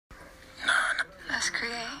Let's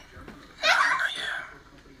create. Not yet.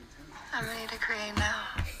 I'm ready to create now.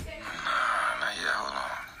 Nah, not yet. Hold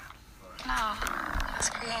on. No, let's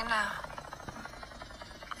create now.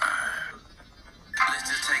 Let's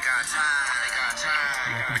just take our time.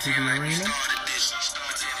 Welcome to the arena.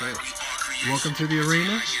 Welcome to the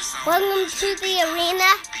arena. Welcome to the arena.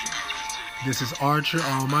 This is Archer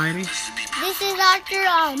Almighty. This is Archer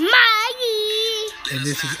Almighty. And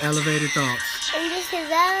this is Elevated Thoughts. And this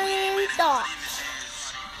is Elevated Thoughts.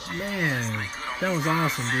 Man, that was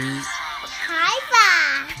awesome, dude. High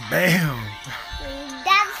five. Bam.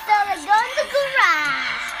 That's still a go in the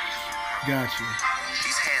garage. Got you.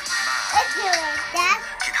 These hands of mine Let's do it, Dad.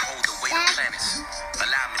 can hold the weight of planets.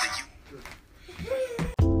 Allow me to use.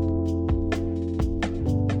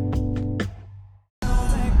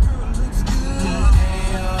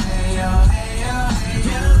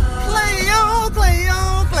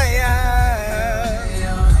 Play on.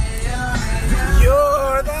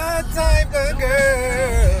 You're that type of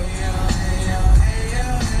girl.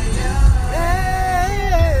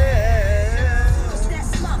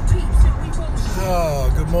 Oh,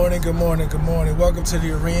 good morning. Welcome to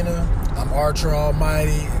the arena. I'm Archer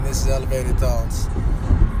Almighty, and this is Elevated Thoughts.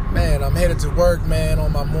 Man, I'm headed to work, man,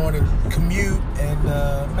 on my morning commute, and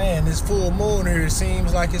man, this full moon here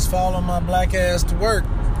seems like it's following my black ass to work.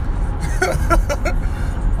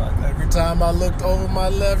 Every time I looked over my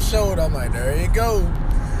left shoulder, I'm like, there you go.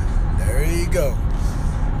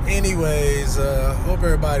 Anyways, hope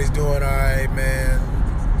everybody's doing all right, man.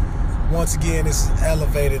 Once again, this is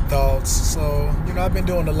Elevated Thoughts. So, I've been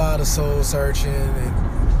doing a lot of soul searching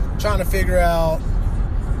and trying to figure out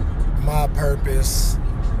my purpose.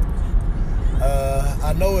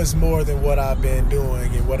 I know it's more than what I've been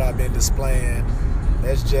doing and what I've been displaying.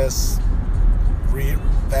 That's just real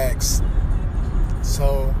facts.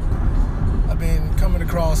 So I've been coming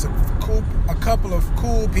across a couple of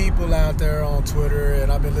cool people out there on Twitter,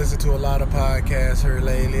 and I've been listening to a lot of podcasts here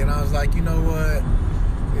lately, and I was like, you know what?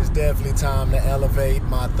 It's definitely time to elevate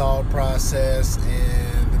my thought process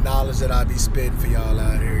and the knowledge that I be spitting for y'all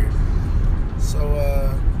out here. So,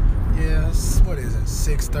 what is it?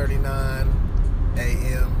 6:39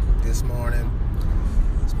 a.m. this morning.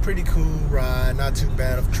 It's a pretty cool ride, not too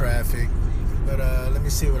bad of traffic. But let me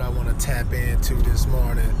see what I want to tap into this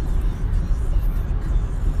morning.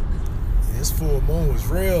 This full moon was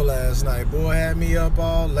real last night. Boy, had me up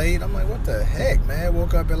all late. I'm like, what the heck, man?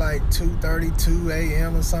 Woke up at like 2:32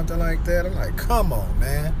 a.m. or something like that. I'm like, come on,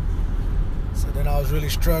 man. So then I was really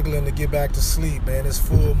struggling to get back to sleep, man. This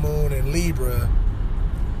full moon in Libra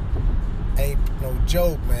ain't no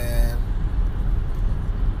joke, man.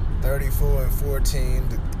 34 and 14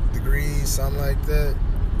 degrees, something like that.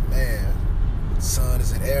 Man. Sun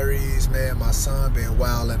is in Aries, man. My son been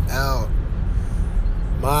wilding out.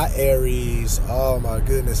 My Aries, oh my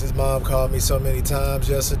goodness. His mom called me so many times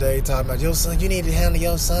yesterday talking about, your son, you need to handle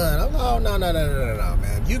your son. I'm like, oh, no,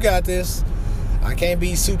 man. You got this. I can't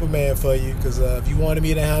be Superman for you, because if you wanted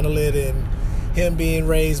me to handle it and him being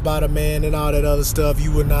raised by the man and all that other stuff,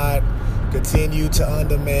 you would not continue to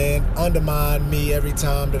undermine me every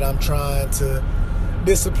time that I'm trying to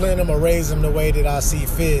discipline him or raise him the way that I see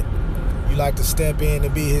fit. You like to step in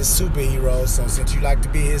and be his superhero. So since you like to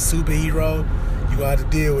be his superhero, you're going to have to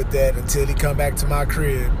deal with that until he come back to my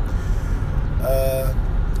crib.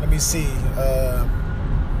 Let me see.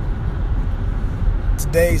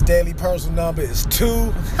 Today's daily personal number is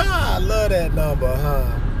 2. I love that number,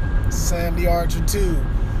 huh? Sam the Archer 2.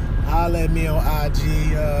 Holla at me on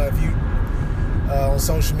IG. If you on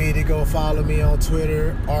social media, go follow me on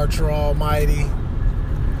Twitter, Archer Almighty.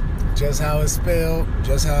 Just how it's spelled,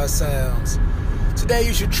 just how it sounds. Today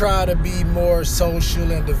you should try to be more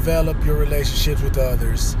social and develop your relationships with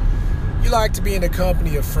others. You like to be in the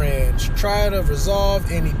company of friends. Try to resolve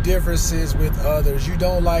any differences with others. You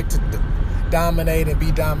don't like to dominate and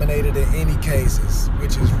be dominated in any cases,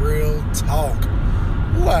 which is real talk.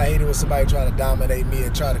 Ooh, I hate it when somebody try to dominate me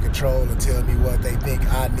and try to control and tell me what they think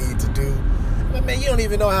I need to do. But man, you don't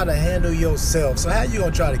even know how to handle yourself. So how you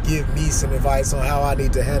gonna try to give me some advice on how I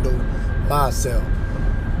need to handle myself?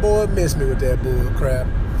 Boy, miss me with that bull crap.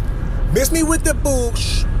 Miss me with the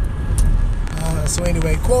bullsh. So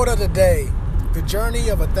anyway, quote of the day. The journey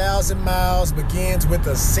of 1,000 miles begins with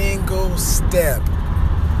a single step.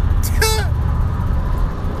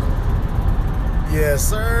 Yes,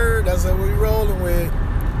 sir. That's what we're rolling with.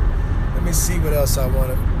 Let me see what else I want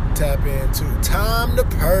to tap into. Time to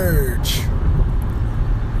purge.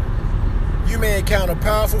 You may encounter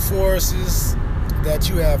powerful forces that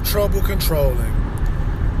you have trouble controlling.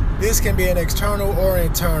 This can be an external or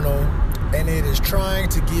internal, and it is trying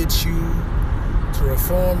to get you to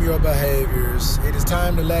reform your behaviors. It is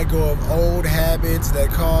time to let go of old habits that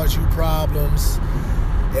cause you problems.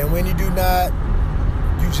 And when you do not,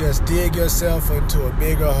 you just dig yourself into a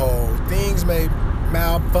bigger hole. Things may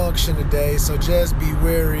malfunction today, so just be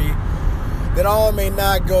wary that all may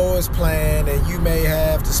not go as planned, and you may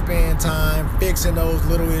have to spend time fixing those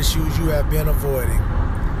little issues you have been avoiding.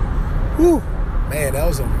 Whew. Man, that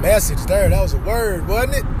was a message there. That was a word,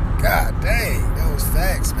 wasn't it? God dang, that was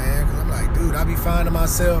facts, man. Because I'm like, dude, I be finding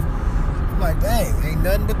myself, I'm like, dang, ain't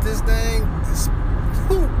nothing but this thing.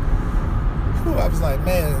 I was like,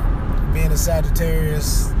 man, being a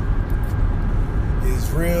Sagittarius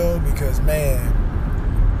is real because,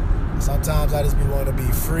 man, sometimes I just be wanting to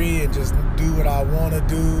be free and just do what I want to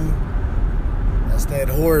do. That's that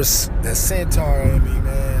horse, that centaur in me,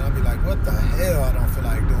 man. I'll be like, what the hell? I don't feel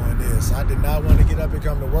like doing this. I did not want to get up and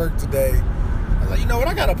come to work today. I was like, you know what?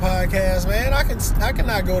 I got a podcast, man. I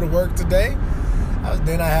cannot go to work today.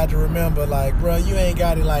 Then I had to remember, like, bro, you ain't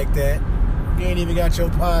got it like that. You ain't even got your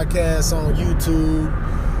podcast on YouTube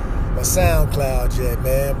or SoundCloud yet,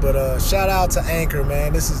 man. But shout out to Anchor,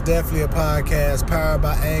 man. This is definitely a podcast powered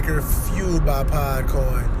by Anchor, fueled by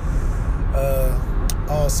Podcoin.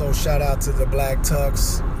 Also, shout out to the Black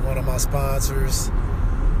Tux, one of my sponsors.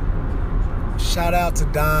 Shout out to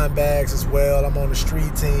Dime Bags as well. I'm on the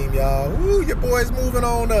street team, y'all. Woo, your boy's moving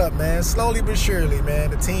on up, man. Slowly but surely,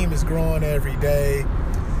 man. The team is growing every day.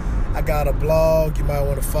 I got a blog. You might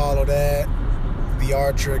want to follow that. The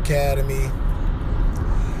Archer Academy.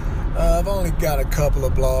 I've only got a couple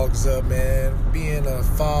of blogs up, man. Being a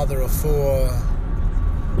father of 4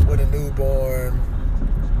 with a newborn,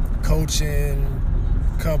 coaching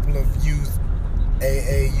a couple of youth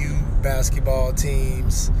AAU basketball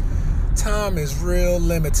teams. Time is real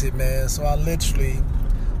limited, man. So I literally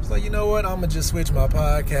was like, you know what? I'm going to just switch my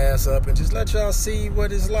podcast up and just let y'all see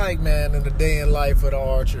what it's like, man, in the day in life of the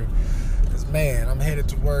Archer. Because, man, I'm headed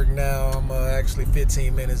to work now. I'm actually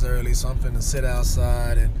 15 minutes early, so I'm finna sit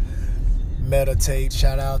outside and meditate.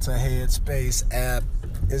 Shout out to Headspace app.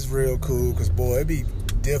 It's real cool because, boy, it be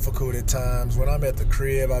difficult at times. When I'm at the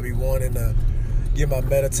crib, I be wanting to get my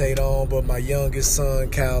meditate on, but my youngest son,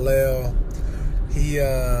 Kal-El,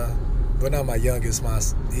 but not my youngest,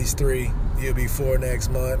 he's 3. He'll be 4 next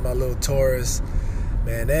month. My little Taurus,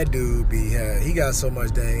 man, that dude he got so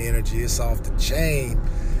much dang energy. It's off the chain.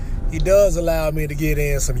 He does allow me to get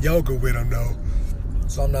in some yoga with him, though,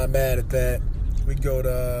 so I'm not mad at that. We go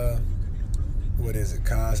to,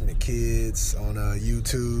 Cosmic Kids on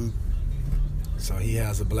YouTube. So he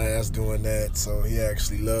has a blast doing that. So he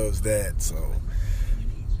actually loves that. So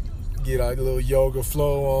get a little yoga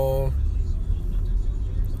flow on.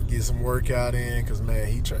 Get some workout in. Because,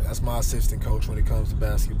 man, that's my assistant coach when it comes to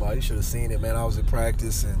basketball. You should have seen it, man. I was at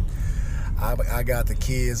practice and I got the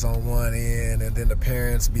kids on one end. And then the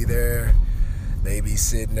parents be there. They be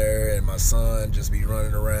sitting there, and my son just be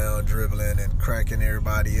running around, dribbling and cracking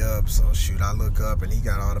everybody up. So, shoot, I look up, and he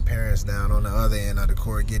got all the parents down on the other end of the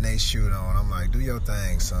court getting their shoot on. I'm like, do your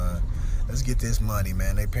thing, son. Let's get this money,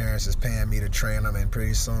 man. Their parents is paying me to train them, and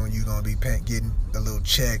pretty soon you going to be getting a little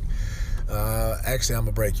check. Actually, I'm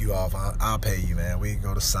going to break you off. I'll pay you, man. We can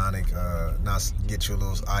go to Sonic, not get you a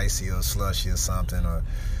little icy or slushy or something, or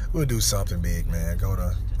we'll do something big, man.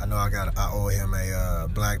 I owe him a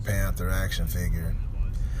Black Panther action figure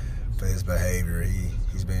for his behavior.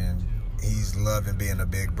 He's loving being a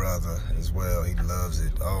big brother as well. He loves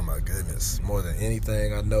it. Oh my goodness, more than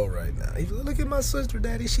anything I know right now. Look at my sister,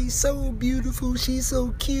 Daddy. She's so beautiful. She's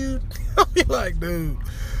so cute. I'll be like, dude,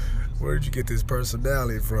 where'd you get this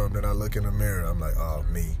personality from? Then I look in the mirror. I'm like, oh,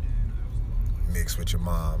 me mixed with your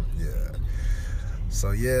mom. Yeah.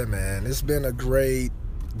 So yeah, man, it's been a great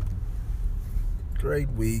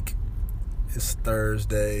week. It's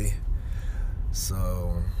Thursday,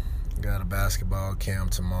 so got a basketball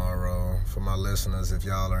camp tomorrow. For my listeners, if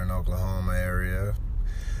y'all are in Oklahoma area,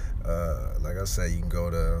 like I said, you can go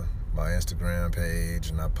to my Instagram page,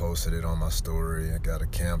 and I posted it on my story. I got a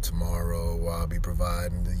camp tomorrow where I'll be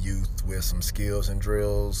providing the youth with some skills and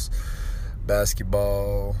drills,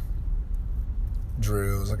 basketball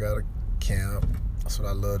drills. I got a camp. That's what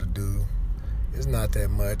I love to do. It's not that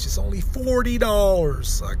much. It's only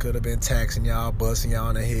 $40. I could have been taxing y'all, busting y'all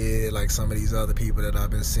in the head like some of these other people that I've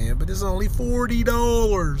been seeing, but it's only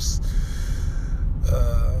 $40.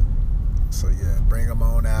 So yeah, bring them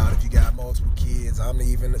on out. If you got multiple kids, I'm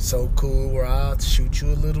even so cool where I'll shoot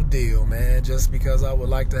you a little deal, man, just because I would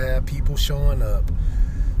like to have people showing up.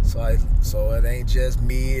 So it ain't just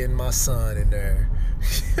me and my son in there.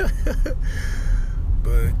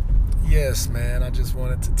 But yes, man, I just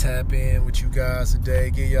wanted to tap in with you guys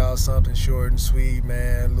today, give y'all something short and sweet,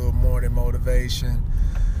 man, a little morning motivation.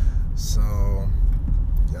 So,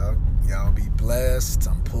 y'all be blessed.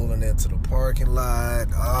 I'm pulling into the parking lot.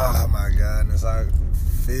 Oh, my goodness, I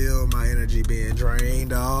feel my energy being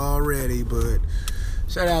drained already, but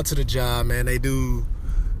shout out to the job, man. They do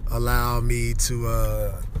allow me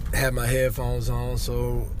to have my headphones on,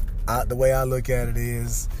 so the way I look at it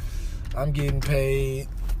is I'm getting paid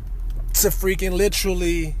to freaking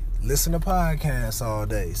literally listen to podcasts all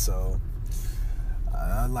day. So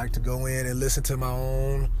I like to go in and listen to my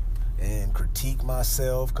own and critique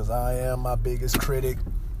myself, because I am my biggest critic.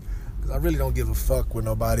 Because I really don't give a fuck what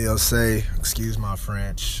nobody else say. Excuse my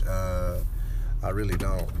French. I really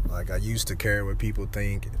don't. Like, I used to care what people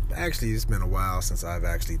think. Actually, it's been a while since I've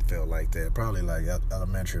actually felt like that. Probably like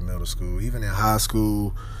elementary, middle school. Even in high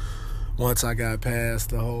school, once I got past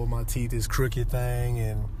the whole my teeth is crooked thing,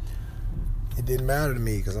 and it didn't matter to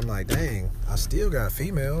me, because I'm like, dang, I still got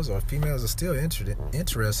females, or females are still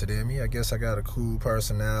interested in me. I guess I got a cool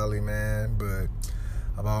personality, man, but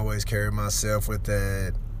I've always carried myself with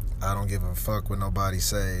that I don't give a fuck what nobody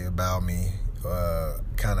say about me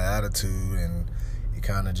kind of attitude, and it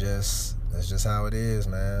kind of that's just how it is,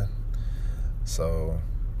 man. So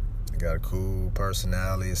I got a cool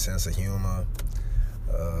personality, a sense of humor.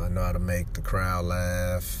 I know how to make the crowd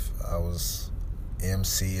laugh. I was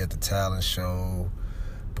MC at the talent show,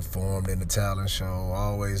 performed in the talent show,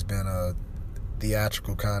 always been a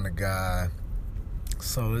theatrical kind of guy.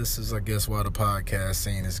 So this is, I guess, why the podcast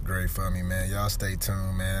scene is great for me, man. Y'all stay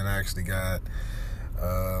tuned, man. I actually got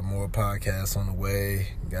more podcasts on the way.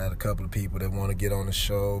 Got a couple of people that want to get on the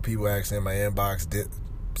show. People actually in my inbox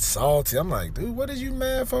salty. I'm like, dude, what is you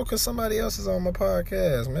mad for? Because somebody else is on my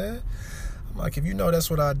podcast, man. I'm like, if you know that's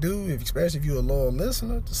what I do, especially if you're a loyal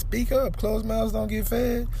listener, to speak up. Closed mouths don't get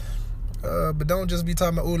fed. But don't just be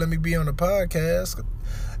talking about, let me be on the podcast.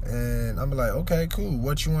 And I'm like, okay, cool.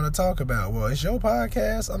 What you want to talk about? Well, it's your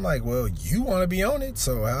podcast. I'm like, well, you want to be on it.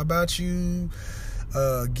 So how about you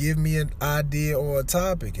give me an idea or a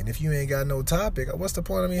topic? And if you ain't got no topic, what's the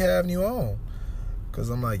point of me having you on? Because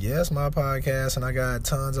I'm like, yeah, it's my podcast and I got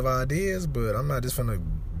tons of ideas, but I'm not just finna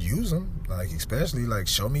use them. Like, especially, like,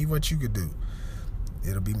 show me what you could do.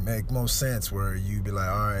 It'll make most sense where you be like,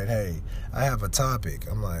 all right, hey, I have a topic.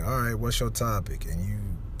 I'm like, all right, what's your topic? And you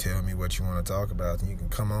tell me what you want to talk about, and you can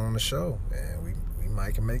come on the show, and we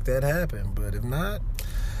might can make that happen. But if not,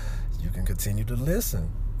 you can continue to listen.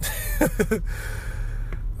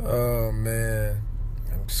 Oh, man.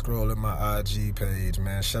 I'm scrolling my IG page,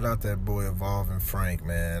 man. Shout out that boy Evolving Frank,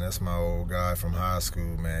 man. That's my old guy from high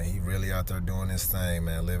school, man. He really out there doing his thing,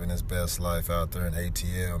 man. Living his best life out there in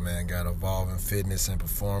ATL, man. Got Evolving Fitness and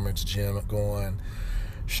Performance Gym going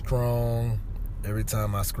strong. Every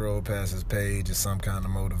time I scroll past his page, it's some kind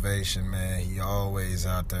of motivation, man. He always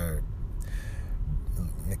out there.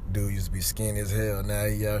 Dude used to be skinny as hell. Now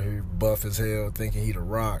he out here buff as hell, thinking he the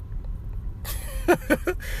Rock.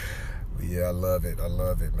 Yeah, I love it. I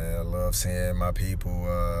love it, man. I love seeing my people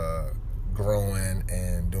growing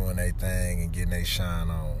and doing their thing and getting their shine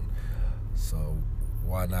on. So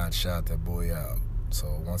why not shout that boy out?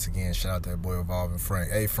 So once again, shout out that boy Evolving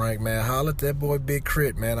Frank. Hey, Frank, man, holla at that boy Big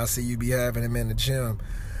Crit, man. I see you be having him in the gym.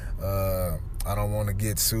 I don't want to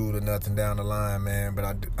get sued or nothing down the line, man,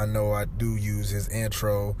 but I know I do use his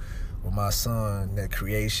intro with my son, that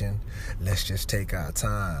creation. Let's just take our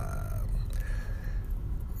time.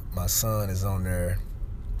 My son is on there,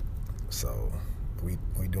 so we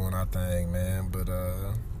doing our thing, man. But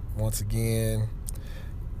once again,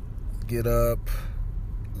 get up,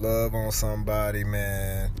 love on somebody,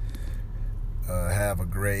 man. Have a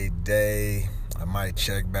great day. I might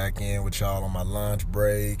check back in with y'all on my lunch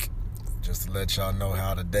break, just to let y'all know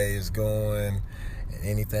how the day is going, and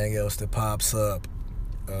anything else that pops up.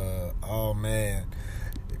 Oh man,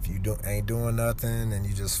 if you ain't doing nothing and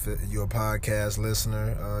you're a podcast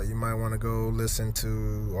listener, you might want to go listen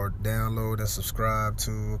to or download and subscribe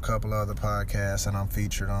to a couple other podcasts that I'm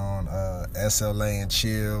featured on. SLA and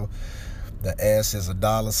Chill. The S is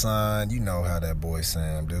 $. You know how that boy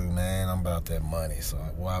Sam do, man. I'm about that money, so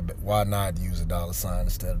why not use $sign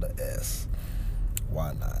instead of the S?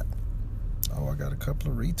 Why not? Oh, I got a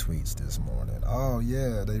couple of retweets this morning. Oh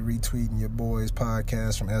yeah, they retweeting your boy's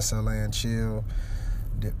podcast from SLA and Chill.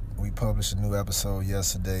 We published a new episode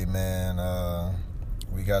yesterday, man.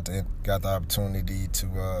 We got the opportunity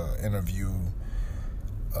to interview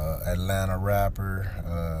Atlanta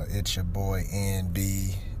rapper. It's your boy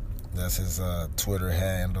NB. That's his Twitter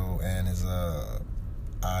handle and his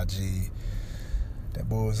IG. That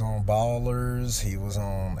boy was on Ballers. He was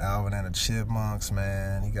on Alvin and the Chipmunks,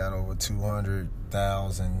 man. He got over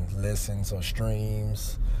 200,000 listens or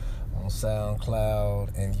streams on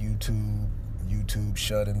SoundCloud and YouTube. YouTube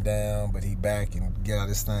shut him down, but he back and got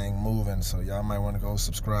his thing moving. So y'all might want to go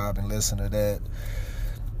subscribe and listen to that.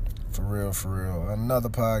 For real, for real. Another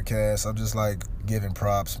podcast, I'm just like giving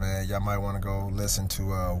props, man. Y'all might want to go listen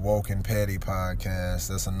to Woke and Petty podcast.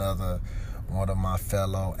 That's another one of my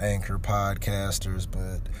fellow anchor podcasters,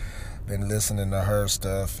 but been listening to her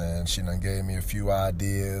stuff, and she done gave me a few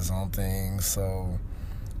ideas on things. So,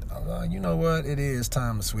 you know what? It is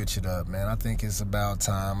time to switch it up, man. I think it's about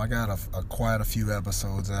time. I got quite a few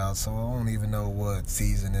episodes out, so I don't even know what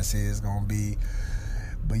season this is going to be.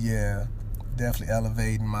 But yeah, definitely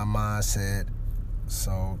elevating my mindset.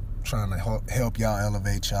 So, trying to help y'all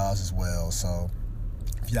elevate y'all's as well. So,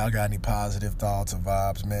 if y'all got any positive thoughts or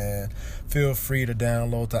vibes, man, feel free to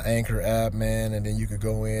download the Anchor app, man, and then you could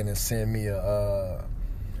go in and send me a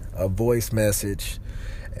voice message,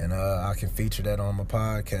 and I can feature that on my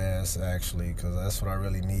podcast, actually, because that's what I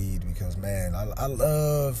really need. Because, man, I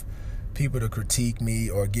love people to critique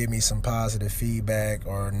me or give me some positive feedback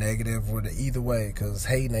or negative, or either way, because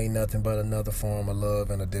hating ain't nothing but another form of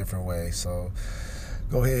love in a different way. So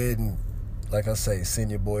go ahead and, like I say, send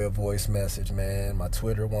your boy a voice message, man. My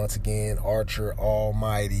Twitter, once again, Archer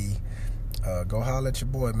Almighty. Go holler at your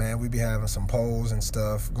boy, man. We be having some polls and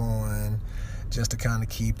stuff going just to kind of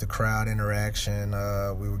keep the crowd interaction.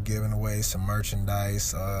 We were giving away some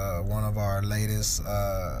merchandise. One of our latest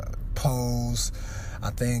polls, I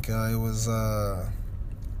think it was 90s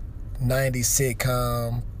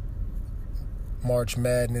sitcom, March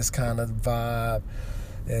Madness kind of vibe.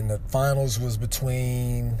 And the finals was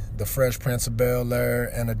between The Fresh Prince of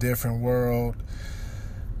Bel-Air and A Different World.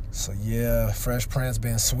 So yeah, Fresh Prince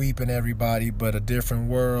been sweeping everybody, but A Different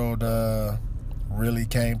World really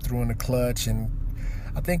came through in the clutch, and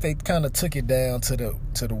I think they kind of took it down to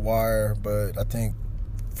the wire. But I think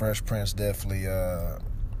Fresh Prince definitely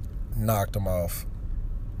knocked them off.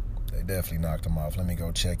 They definitely knocked them off. Let me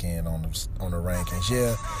go check in on the rankings.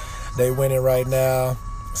 Yeah, they winning right now.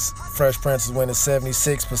 Fresh Prince is winning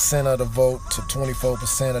 76% of the vote to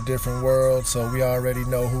 24% of Different World. So we already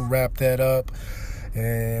know who wrapped that up.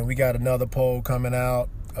 And we got another poll coming out.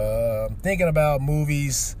 Thinking about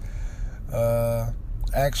movies.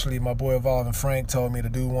 Actually, my boy Evolving Frank told me to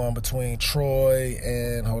do one between Troy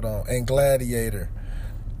and Gladiator.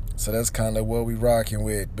 So that's kind of what we rocking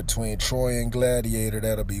with. Between Troy and Gladiator,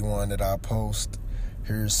 that'll be one that I'll post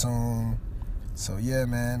here soon. So yeah,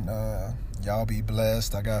 man, y'all be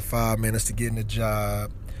blessed. I got 5 minutes to get in the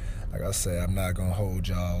job. Like I say, I'm not gonna hold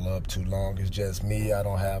y'all up too long. It's just me. I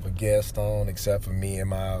don't have a guest on except for me and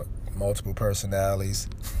my multiple personalities.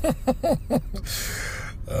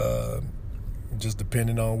 Just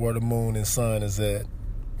depending on where the moon and sun is at.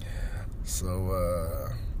 So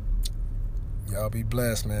y'all be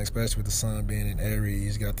blessed, man, especially with the sun being in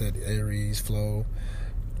Aries. Got that Aries flow,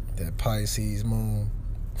 that Pisces moon.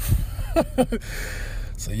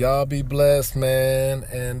 So y'all be blessed, man.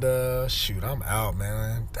 And shoot, I'm out,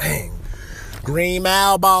 man. Dang. Green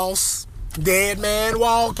Mile Boss. Dead man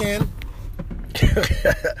walking.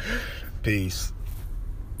 Peace.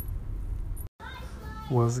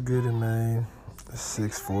 What's good, man? It's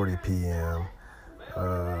 6:40 p.m.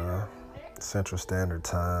 Central Standard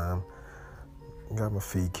Time. Got my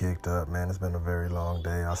feet kicked up, man. It's been a very long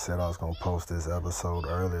day. I said I was going to post this episode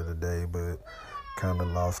earlier today, but kind of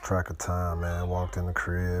lost track of time, man. Walked in the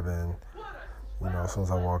crib, and, you know, as soon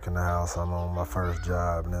as I walk in the house, I'm on my first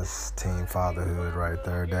job, and that's team fatherhood right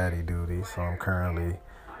there, daddy duty. So I'm currently,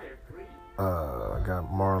 I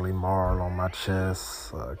got Marley Marl on my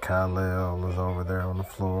chest. Kal-El is over there on the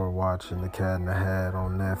floor watching The Cat in the Hat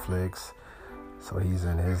on Netflix. So he's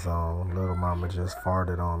in his zone. Little mama just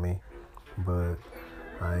farted on me, but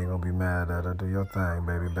I ain't gonna be mad at her. Do your thing,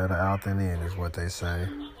 baby. Better out than in is what they say.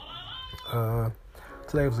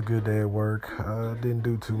 Today was a good day at work. Didn't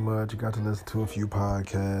do too much. Got to listen to a few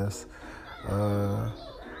podcasts.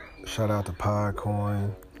 Shout out to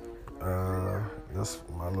Podcoin. That's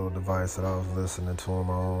my little device that I was listening to them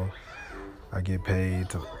on. I get paid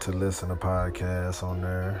to listen to podcasts on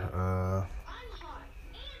there.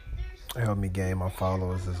 It helped me gain my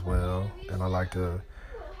followers as well. And I like to,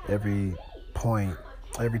 every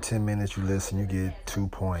 10 minutes you listen, you get 2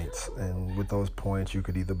 points. And with those points, you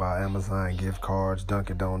could either buy Amazon gift cards,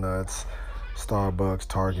 Dunkin' Donuts, Starbucks,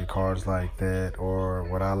 Target cards like that. Or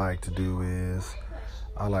what I like to do is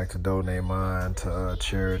I like to donate mine to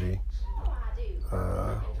charity.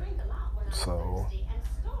 So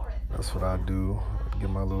that's what I do. get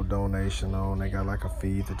my little donation on. They got like a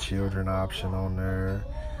feed the children option on there.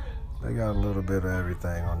 They got a little bit of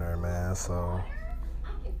everything on there, man. So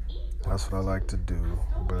that's what I like to do.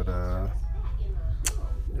 But yeah,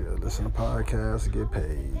 listen to podcasts, get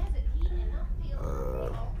paid.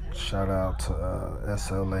 Shout out to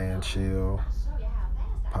SLA and Chill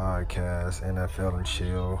podcast, NFL and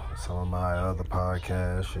Chill, some of my other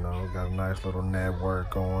podcasts. You know, got a nice little network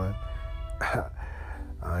going.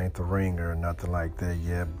 I ain't the ringer or nothing like that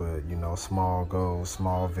yet, but you know, small goals,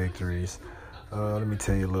 small victories. Let me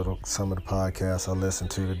tell you some of the podcasts I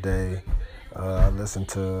listened to today. I listened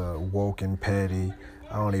to Woke and Petty.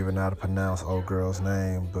 I don't even know how to pronounce old girl's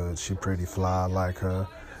name, but she pretty fly. I like her.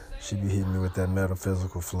 She be hitting me with that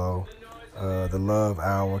metaphysical flow. The Love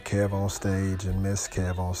Hour, Kev on Stage and Miss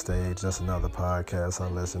Kev on Stage. That's another podcast I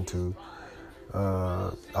listen to.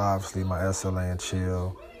 Obviously, my SLA and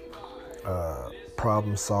Chill.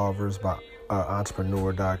 Problem Solvers by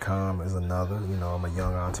entrepreneur.com is another. You know, I'm a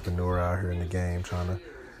young entrepreneur out here in the game trying to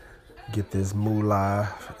get this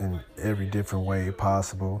moolah in every different way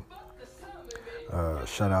possible.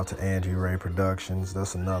 Shout out to Angie Ray Productions.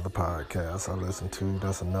 That's another podcast I listen to.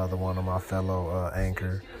 That's another one of my fellow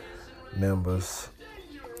Anchor members,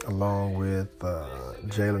 along with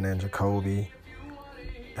Jalen and Jacoby.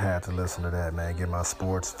 Had to listen to that, man. Get my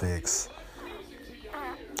sports fix.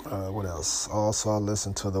 What else? Also, I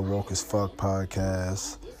listen to the Woke as Fuck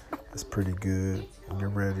podcast. It's pretty good. You're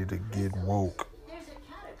ready to get woke.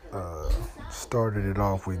 Started it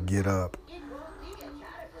off with Get Up.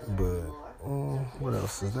 But what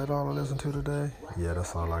else? Is that all I listen to today? Yeah,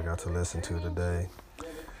 that's all I got to listen to today.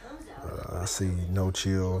 I see No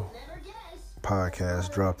Chill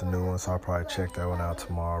podcast dropped a new one, so I'll probably check that one out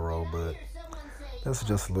tomorrow. But that's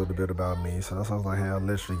just a little bit about me. So that sounds like, hey, I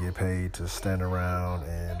literally get paid to stand around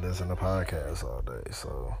and listen to podcasts all day.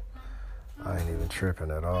 So I ain't even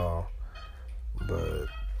tripping at all. But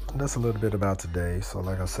that's a little bit about today. So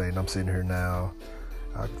like I say, I'm sitting here now.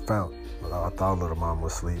 I thought little mama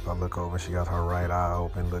was asleep. I look over and she got her right eye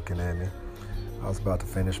open looking at me. I was about to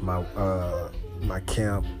finish my my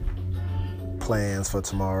camp plans for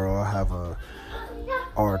tomorrow. I have a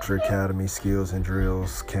Archer Academy Skills and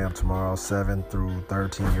Drills camp tomorrow, 7 through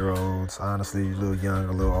 13-year-olds. Honestly, a little young,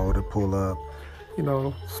 a little older, pull up. You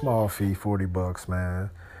know, small fee, $40, man.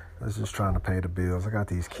 I was just trying to pay the bills. I got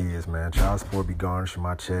these kids, man. Child support be garnishing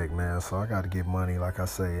my check, man. So I got to get money, like I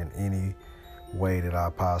say, in any way that I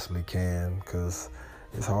possibly can, because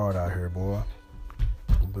it's hard out here, boy.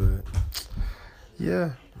 But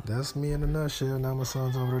yeah, that's me in a nutshell. Now my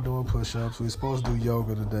son's over there doing push-ups. We were supposed to do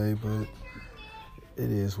yoga today, but it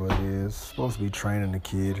is what it is. Supposed to be training the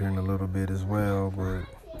kid here in a little bit as well, but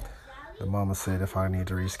the mama said if I need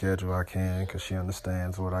to reschedule, I can, because she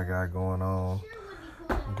understands what I got going on.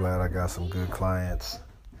 I'm glad I got some good clients.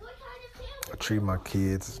 I treat my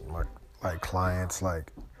kids like clients,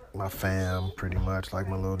 like my fam, pretty much, like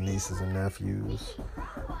my little nieces and nephews.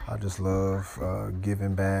 I just love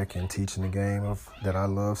giving back and teaching the game that I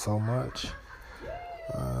love so much.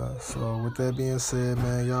 So with that being said,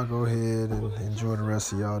 man, y'all go ahead and enjoy the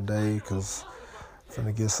rest of y'all day, because I'm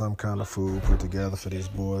finna get some kind of food put together for this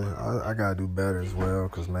boy. I gotta do better as well,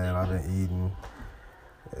 because, man, I've been eating,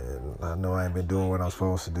 and I know I ain't been doing what I'm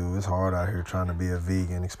supposed to do. It's hard out here trying to be a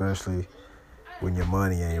vegan, especially when your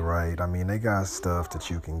money ain't right. I mean, they got stuff that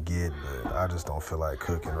you can get, but I just don't feel like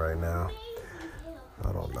cooking right now.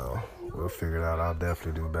 I don't know. We'll figure it out. I'll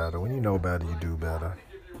definitely do better. When you know better, you do better.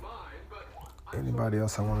 Anybody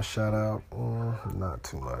else I want to shout out? Not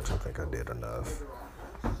too much. I think I did enough.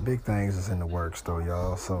 Big things is in the works, though,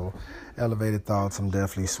 y'all. So, Elevated Thoughts, I'm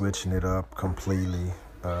definitely switching it up completely.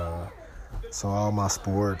 So, all my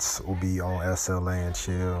sports will be on SLA and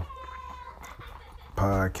Chill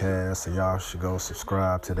podcast. So, y'all should go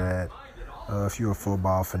subscribe to that. If you're a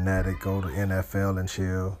football fanatic, go to NFL and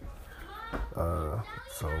Chill.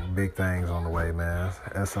 So, big things on the way, man.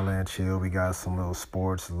 SLA and Chill, we got some little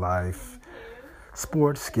sports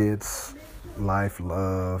skits, life,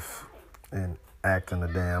 love, and acting a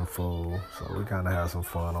damn fool. So we kind of have some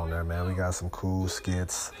fun on there, man. We got some cool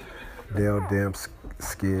skits. Dale Demps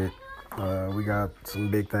skit. We got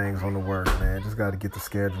some big things on the work, man. Just got to get the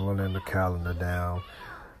schedule and the calendar down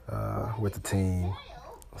with the team.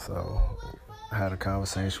 So I had a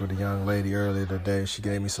conversation with a young lady earlier today. She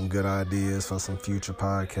gave me some good ideas for some future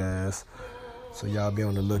podcasts. So y'all be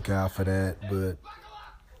on the lookout for that. But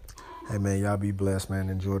hey, man, y'all be blessed, man.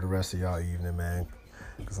 Enjoy the rest of y'all evening, man,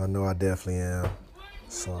 because I know I definitely am.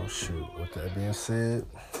 So, shoot, with that being said,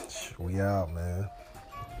 we out, man.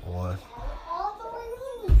 One.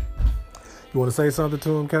 You want to say something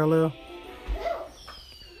to him, Khalil?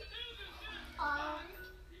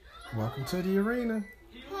 Welcome to the arena.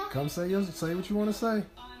 Come say what you want to say.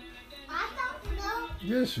 I don't know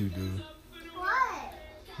Yes, you do. what.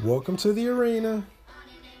 Welcome to the arena.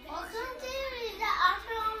 Welcome to the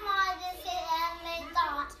This is admin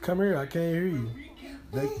thoughts. Come here, I can't hear you.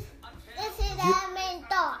 This is admin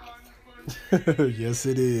thoughts. Yes,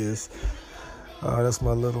 it is. That's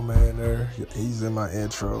my little man there. He's in my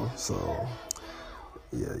intro, so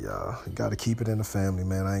yeah, y'all. Got to keep it in the family,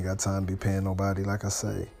 man. I ain't got time to be paying nobody, like I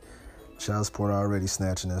say. Child support already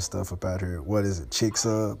snatching that stuff up out here. What is it? Chicks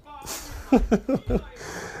up.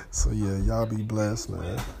 So yeah, y'all be blessed,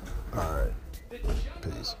 man. All right.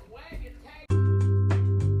 Peace.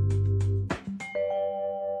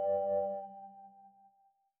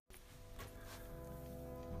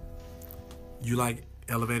 You like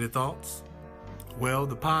elevated thoughts? Well,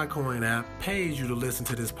 the Podcoin app pays you to listen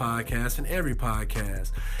to this podcast and every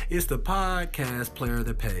podcast. It's the podcast player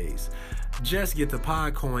that pays. Just get the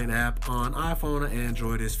Podcoin app on iPhone or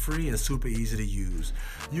Android. It's free and super easy to use.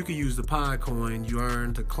 You can use the Podcoin you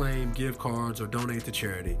earn to claim gift cards or donate to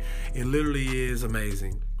charity. It literally is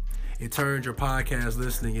amazing. It turns your podcast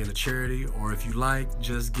listening into charity, or if you like,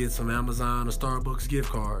 just get some Amazon or Starbucks gift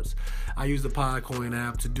cards. I use the Podcoin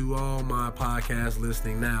app to do all my podcast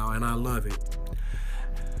listening now, and I love it.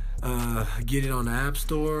 Get it on the App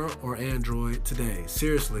Store or Android today.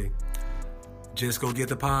 Seriously, just go get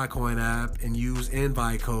the Podcoin app and use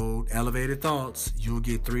invite code Elevated Thoughts. You'll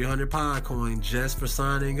get 300 Podcoin just for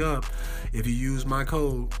signing up. If you use my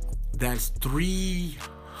code, that's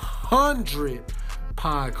 300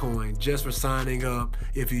 Podcoin just for signing up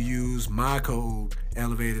if you use my code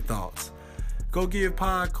Elevated Thoughts. Go give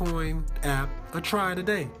Podcoin app a try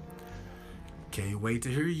today. Can't wait to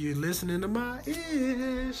hear you listening to my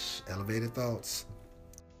ish. Elevated Thoughts.